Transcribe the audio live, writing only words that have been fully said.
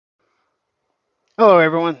Hello,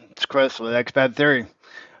 everyone. It's Chris with Expat Theory.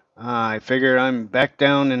 I figured I'm back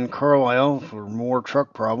down in Carlisle for more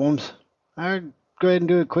truck problems. I'd go ahead and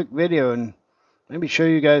do a quick video and maybe show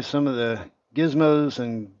you guys some of the gizmos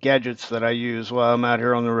and gadgets that I use while I'm out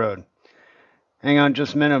here on the road. Hang on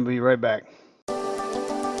just a minute, I'll be right back.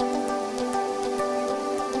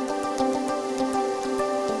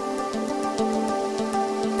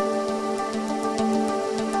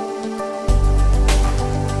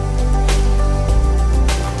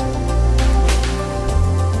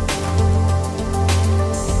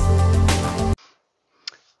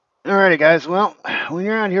 Alrighty, guys. Well, when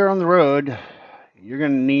you're out here on the road, you're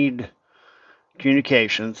going to need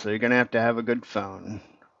communication, so you're going to have a good phone.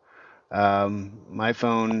 My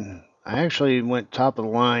phone, I actually went top of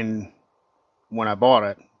the line when I bought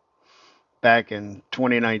it back in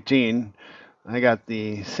 2019. I got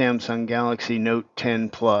the Samsung Galaxy Note 10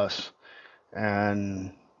 Plus,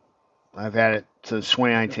 and I've had it since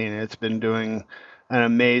 2019. It's been doing an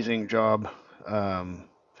amazing job.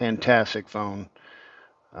 Fantastic phone.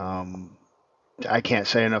 Um, I can't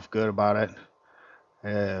say enough good about it.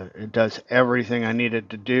 It does everything I need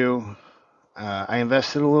it to do. I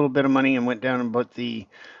invested a little bit of money and went down and bought the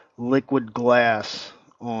liquid glass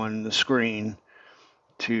on the screen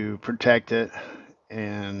to protect it,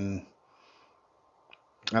 and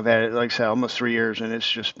I've had it, like I said, almost 3 years, and it's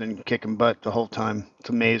just been kicking butt the whole time. It's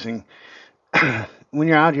amazing. When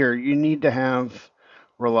you're out here, you need to have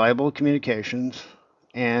reliable communications,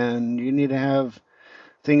 and you need to have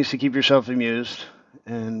things to keep yourself amused,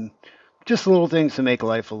 and just little things to make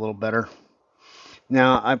life a little better.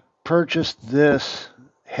 Now, I purchased this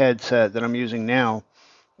headset that I'm using now.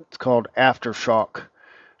 It's called Aftershock.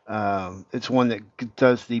 It's one that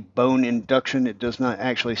does the bone induction. It does not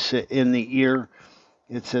actually sit in the ear.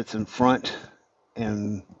 It sits in front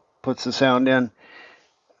and puts the sound in.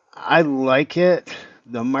 I like it.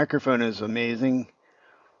 The microphone is amazing.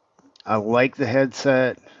 I like the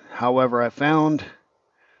headset. However, I found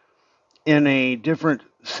in a different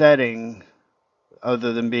setting,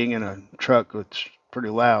 other than being in a truck, which is pretty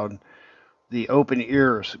loud, the open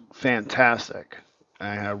ear is fantastic.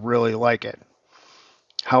 I really like it.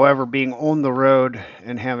 However, being on the road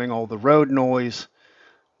and having all the road noise,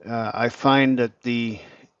 I find that the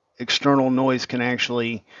external noise can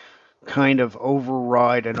actually kind of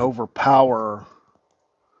override and overpower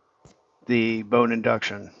the bone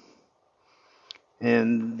induction.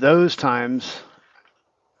 In those times,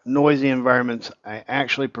 noisy environments, I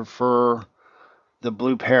actually prefer the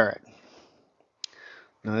Blue Parrot.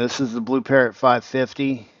 Now, this is the Blue Parrot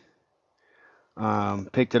 550.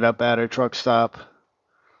 Picked it up at a truck stop.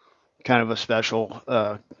 Kind of a special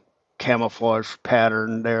camouflage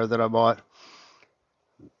pattern there that I bought.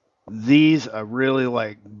 These I really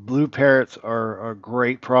like. Blue Parrots are a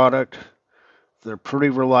great product. They're pretty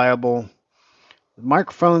reliable. The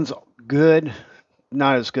microphone's good,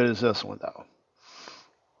 not as good as this one though.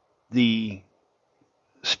 The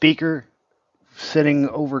speaker sitting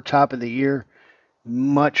over top of the ear,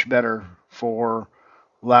 much better for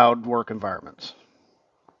loud work environments.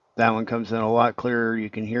 That one comes in a lot clearer. You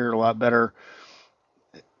can hear it a lot better.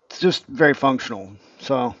 It's just very functional.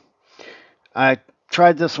 So I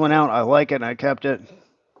tried this one out. I like it and I kept it.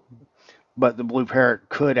 But the Blue Parrot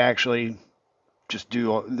could actually just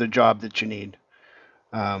do the job that you need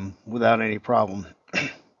without any problem.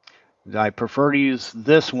 I prefer to use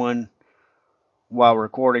this one while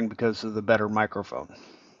recording because of the better microphone.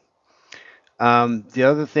 The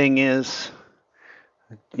other thing is,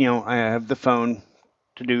 I have the phone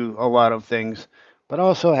to do a lot of things, but I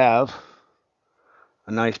also have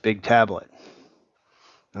a nice big tablet.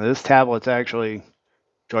 Now, this tablet's actually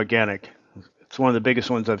gigantic. It's one of the biggest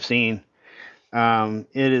ones I've seen. It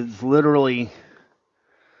is literally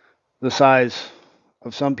the size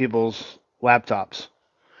of some people's laptops.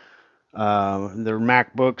 Their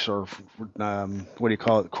MacBooks or what do you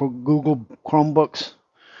call it? Google Chromebooks.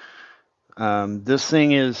 This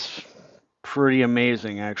thing is pretty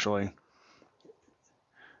amazing, actually.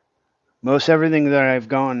 Most everything that I've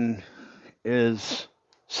gotten is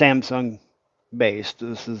Samsung based.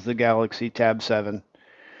 This is the Galaxy Tab 7.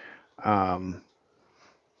 Um,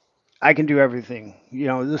 I can do everything.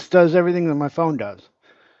 This does everything that my phone does,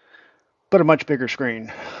 but a much bigger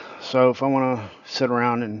screen. So if I want to sit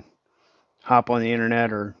around and hop on the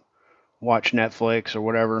internet or watch Netflix or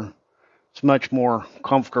whatever, it's much more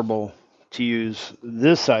comfortable to use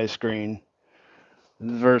this size screen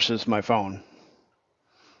versus my phone.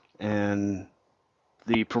 And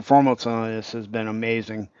the performance on this has been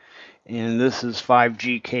amazing. And this is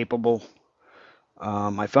 5G capable.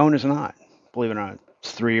 My phone is not, believe it or not.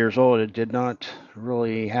 It's 3 years old. It did not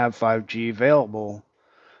really have 5G available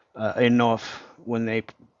enough when they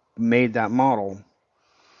made that model.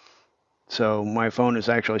 So my phone is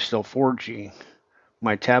actually still 4G.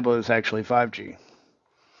 My tablet is actually 5G.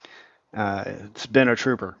 It's been a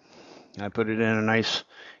trooper. I put it in a nice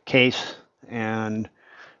case, and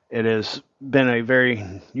it has been a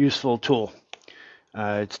very useful tool.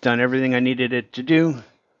 It's done everything I needed it to do.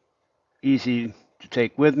 Easy to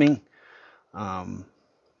take with me.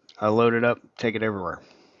 I load it up, take it everywhere.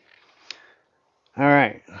 All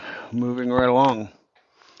right, moving right along.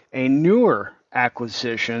 A newer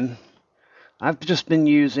acquisition. I've just been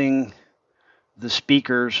using the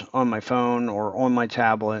speakers on my phone or on my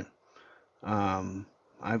tablet.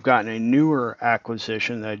 I've gotten a newer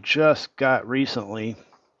acquisition that I just got recently.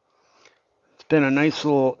 It's been a nice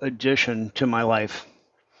little addition to my life.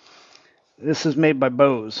 This is made by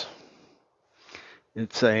Bose.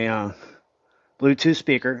 It's a Bluetooth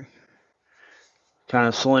speaker, kind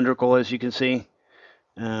of cylindrical as you can see.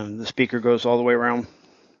 The speaker goes all the way around.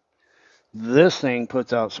 This thing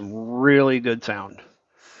puts out some really good sound.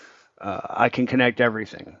 I can connect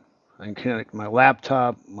everything. I can connect my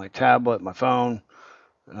laptop, my tablet, my phone,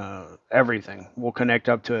 everything. We'll connect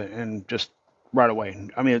up to it and just right away.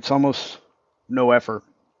 I mean, it's almost no effort.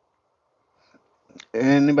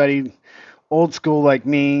 Anybody old school like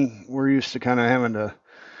me, we're used to kind of having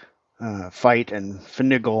to fight and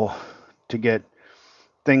finagle to get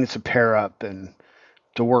things to pair up and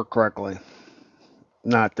to work correctly.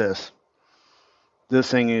 Not this. This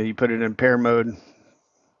thing, you put it in pair mode,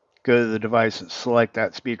 go to the device and select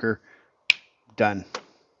that speaker, done.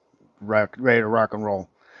 Ready to rock and roll.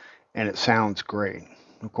 And it sounds great.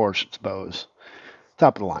 Of course, it's Bose.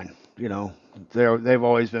 Top of the line. You know, they've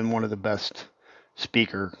always been one of the best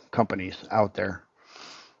speaker companies out there.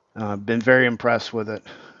 Been very impressed with it.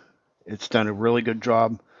 It's done a really good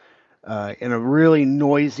job in a really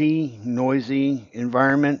noisy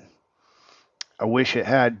environment. I wish it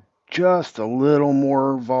had just a little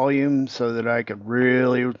more volume so that I could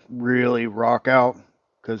really rock out,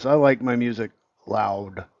 because I like my music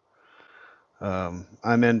loud.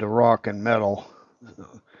 I'm into rock and metal.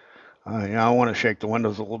 I want to shake the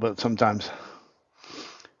windows a little bit sometimes.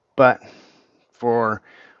 But for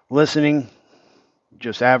listening,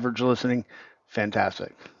 just average listening,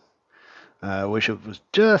 fantastic. I wish it was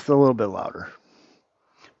just a little bit louder.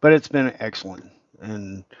 But it's been excellent.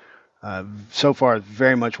 And so far,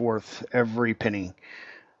 very much worth every penny.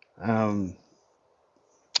 I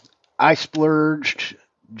splurged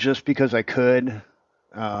just because I could.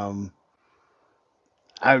 Um,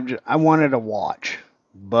 I wanted a watch,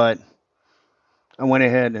 but I went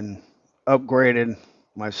ahead and upgraded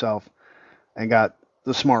myself and got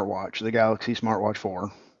the smartwatch, the Galaxy Smartwatch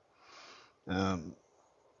 4. Um,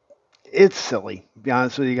 it's silly, to be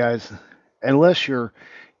honest with you guys. Unless you're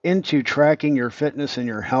into tracking your fitness and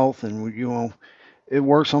your health, and it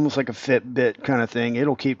works almost like a Fitbit kind of thing.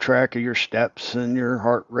 It'll keep track of your steps and your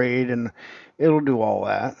heart rate, and it'll do all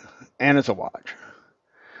that. And it's a watch.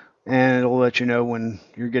 And it'll let you know when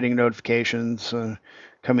you're getting notifications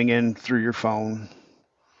coming in through your phone.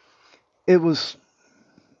 It was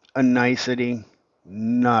a nicety,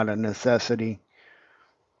 not a necessity,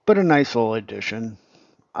 but a nice little addition.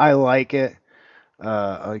 I like it.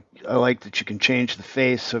 I like that you can change the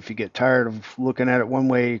face, so if you get tired of looking at it one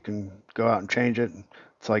way, you can go out and change it.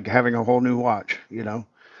 It's like having a whole new watch, you know.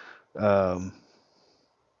 Um,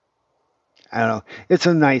 I don't know. It's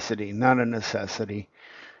a nicety, not a necessity,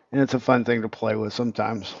 and it's a fun thing to play with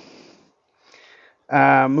sometimes.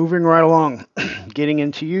 Moving right along, getting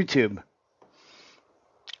into YouTube.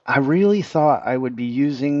 I really thought I would be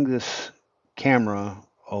using this camera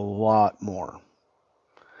a lot more.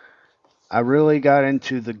 I really got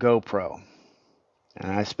into the GoPro,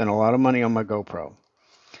 and I spent a lot of money on my GoPro.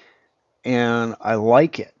 And I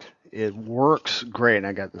like it. It works great.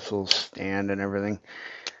 I got this little stand and everything.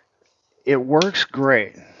 It works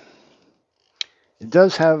great. It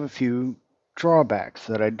does have a few drawbacks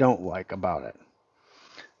that I don't like about it.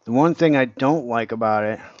 The one thing I don't like about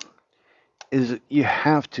it is that you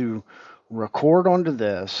have to record onto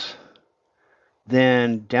this,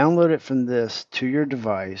 then download it from this to your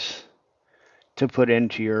device to put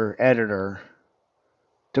into your editor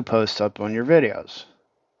to post up on your videos.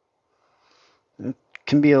 It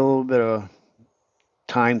can be a little bit of a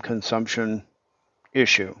time consumption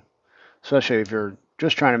issue, especially if you're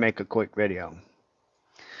just trying to make a quick video.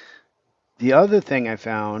 The other thing I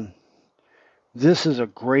found, this is a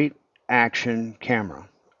great action camera.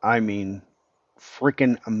 I mean,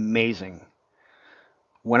 freaking amazing.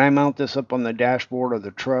 When I mount this up on the dashboard of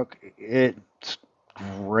the truck, it's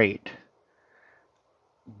great.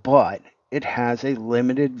 but it has a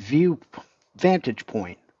limited vantage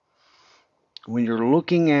point. When you're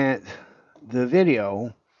looking at the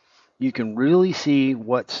video, you can really see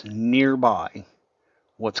what's nearby,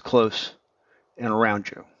 what's close and around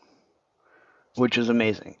you, which is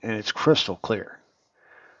amazing, and it's crystal clear.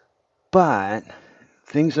 But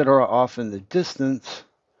things that are off in the distance,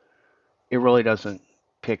 it really doesn't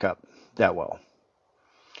pick up that well.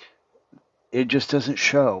 It just doesn't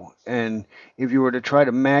show. And if you were to try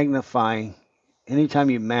to magnify, anytime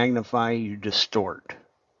you magnify, you distort.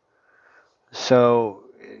 So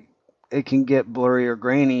it can get blurry or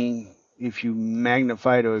grainy if you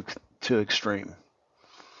magnify to extreme.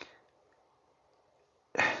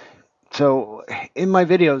 So in my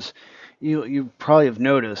videos, you probably have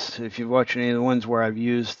noticed, if you've watched any of the ones where I've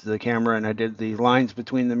used the camera and I did the lines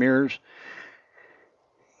between the mirrors,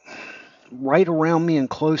 right around me and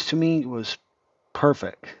close to me was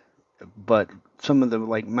perfect. But some of the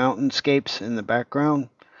like mountainscapes in the background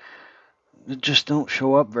just don't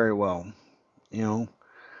show up very well, you know.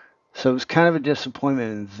 So it was kind of a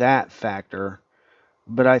disappointment in that factor,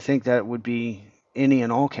 but I think that would be any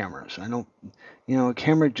and all cameras. I don't, a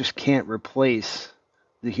camera just can't replace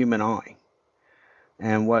the human eye.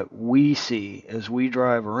 And what we see as we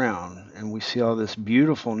drive around and we see all this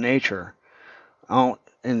beautiful nature out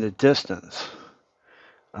in the distance,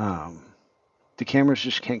 the cameras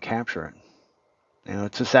just can't capture it.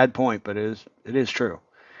 It's a sad point, but it is true.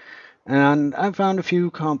 And I've found a few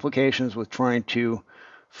complications with trying to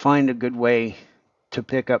find a good way to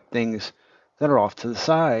pick up things that are off to the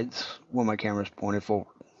sides when my camera's pointed forward.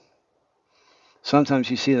 Sometimes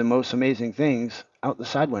you see the most amazing things out the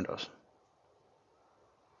side windows.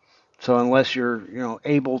 So unless you're,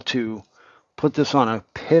 able to put this on a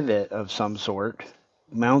pivot of some sort,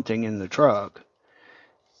 mounting in the truck,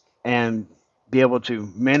 and be able to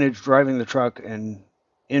manage driving the truck and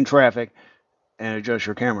in traffic and adjust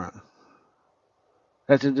your camera,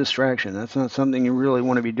 that's a distraction. That's not something you really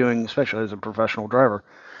want to be doing, especially as a professional driver.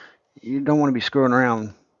 You don't want to be screwing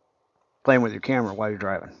around playing with your camera while you're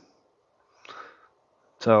driving.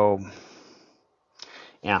 So,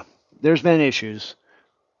 yeah, there's been issues,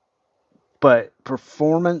 but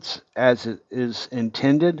performance as it is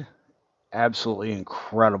intended, absolutely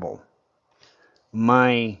incredible.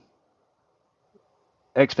 My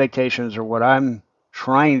expectations or what I'm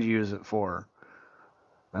trying to use it for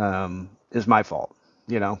is my fault.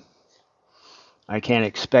 I can't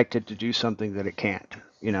expect it to do something that it can't.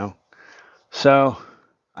 So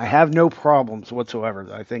I have no problems whatsoever.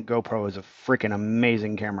 I think GoPro is a freaking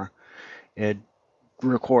amazing camera. It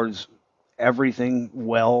records everything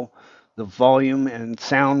well. The volume and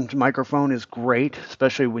sound microphone is great,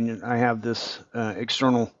 especially when I have this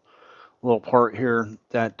external little part here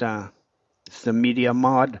that it's the media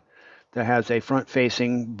mod that has a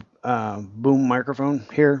front-facing boom microphone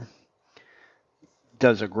here.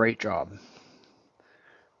 Does a great job.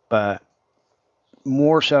 But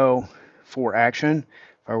more so for action,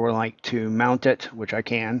 if I were like to mount it, which I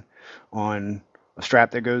can, on a strap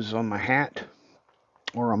that goes on my hat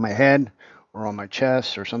or on my head or on my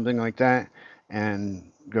chest or something like that,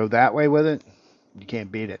 and go that way with it, you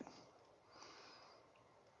can't beat it.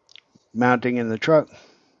 Mounting in the truck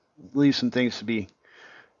leaves some things to be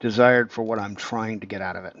desired for what I'm trying to get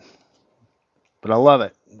out of it. But I love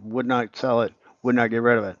it. Would not sell it. Would not get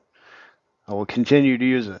rid of it. I will continue to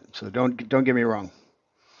use it. So don't get me wrong.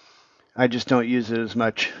 I just don't use it as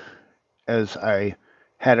much as I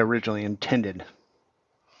had originally intended.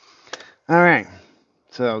 All right.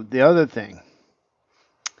 So the other thing,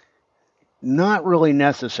 not really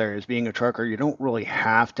necessary as being a trucker. You don't really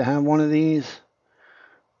have to have one of these,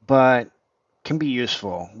 but can be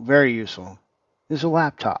useful, very useful, is a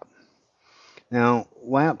laptop. Now,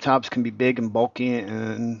 laptops can be big and bulky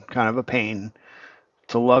and kind of a pain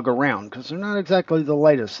to lug around because they're not exactly the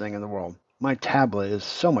lightest thing in the world. My tablet is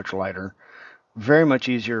so much lighter, very much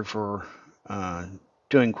easier for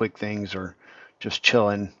doing quick things or just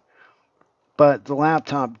chilling. But the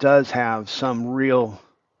laptop does have some real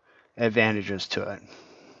advantages to it.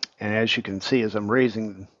 And as you can see, as I'm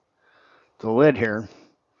raising the lid here,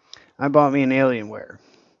 I bought me an Alienware.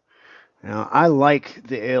 Now, I like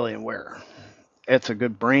the Alienware. It's a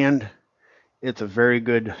good brand. It's a very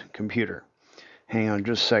good computer. Hang on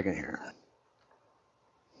just a second here.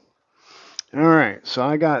 All right, so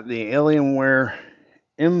I got the Alienware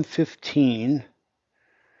M15,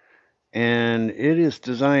 and it is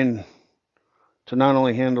designed to not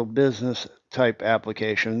only handle business type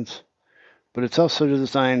applications, but it's also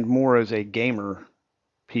designed more as a gamer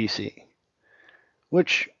PC,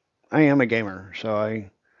 which I am a gamer, so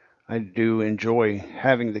I do enjoy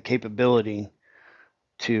having the capability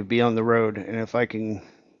to be on the road. And if I can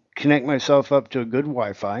connect myself up to a good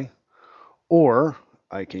Wi-Fi, or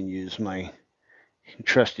I can use my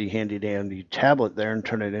trusty handy dandy tablet there and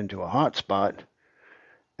turn it into a hotspot,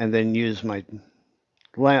 and then use my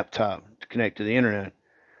laptop to connect to the internet,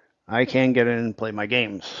 I can get in and play my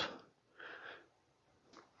games.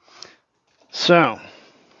 So,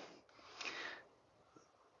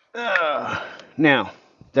 now,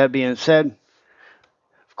 that being said,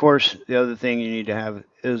 of course, the other thing you need to have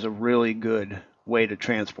is a really good way to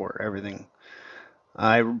transport everything.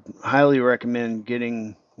 I highly recommend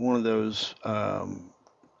getting one of those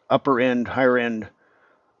upper end, higher end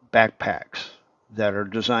backpacks that are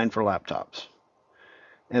designed for laptops.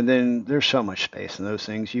 And then there's so much space in those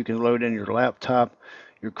things. You can load in your laptop,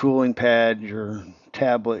 your cooling pad, your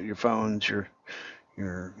tablet, your phones, your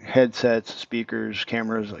headsets, speakers,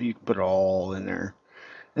 cameras. You can put it all in there.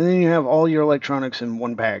 And then you have all your electronics in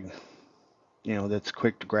one bag. That's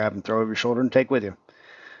quick to grab and throw over your shoulder and take with you.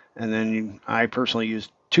 And then I personally use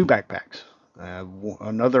two backpacks. I have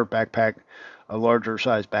another backpack, a larger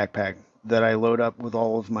size backpack, that I load up with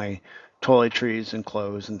all of my toiletries and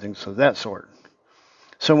clothes and things of that sort.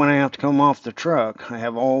 So when I have to come off the truck, I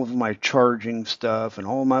have all of my charging stuff and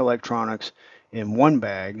all my electronics in one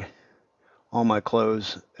bag, all my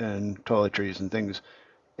clothes and toiletries and things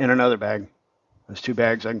in another bag. There's two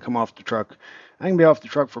bags. I can come off the truck. I can be off the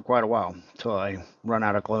truck for quite a while until I run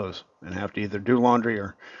out of clothes and have to either do laundry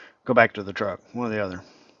or go back to the truck, one or the other.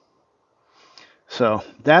 So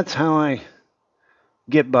that's how I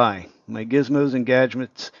get by. My gizmos and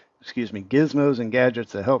gadgets, gizmos and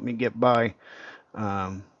gadgets that help me get by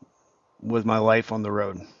with my life on the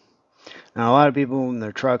road. Now, a lot of people in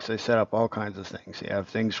their trucks, they set up all kinds of things. They have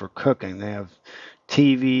things for cooking. They have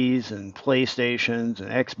TVs and PlayStations and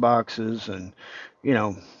Xboxes and,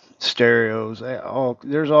 stereos.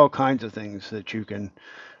 There's all kinds of things that you can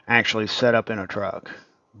actually set up in a truck.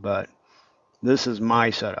 But this is my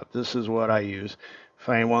setup. This is what I use. If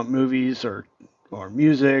I want movies or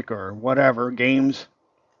music or whatever, games,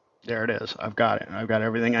 there it is. I've got it. I've got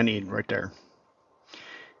everything I need right there.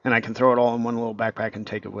 And I can throw it all in one little backpack and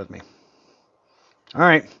take it with me. All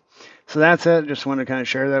right. So that's it. Just wanted to kind of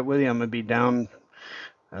share that with you. I'm going to be down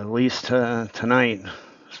at least tonight,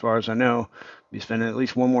 as far as I know. Be spending at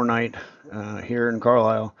least one more night here in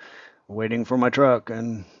Carlisle waiting for my truck.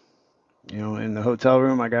 And, in the hotel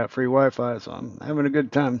room, I got free Wi-Fi, so I'm having a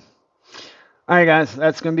good time. All right, guys,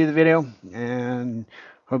 that's going to be the video, and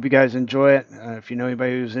hope you guys enjoy it. If you know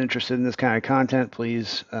anybody who's interested in this kind of content,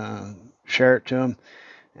 please share it to them,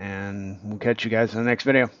 and we'll catch you guys in the next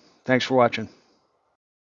video. Thanks for watching.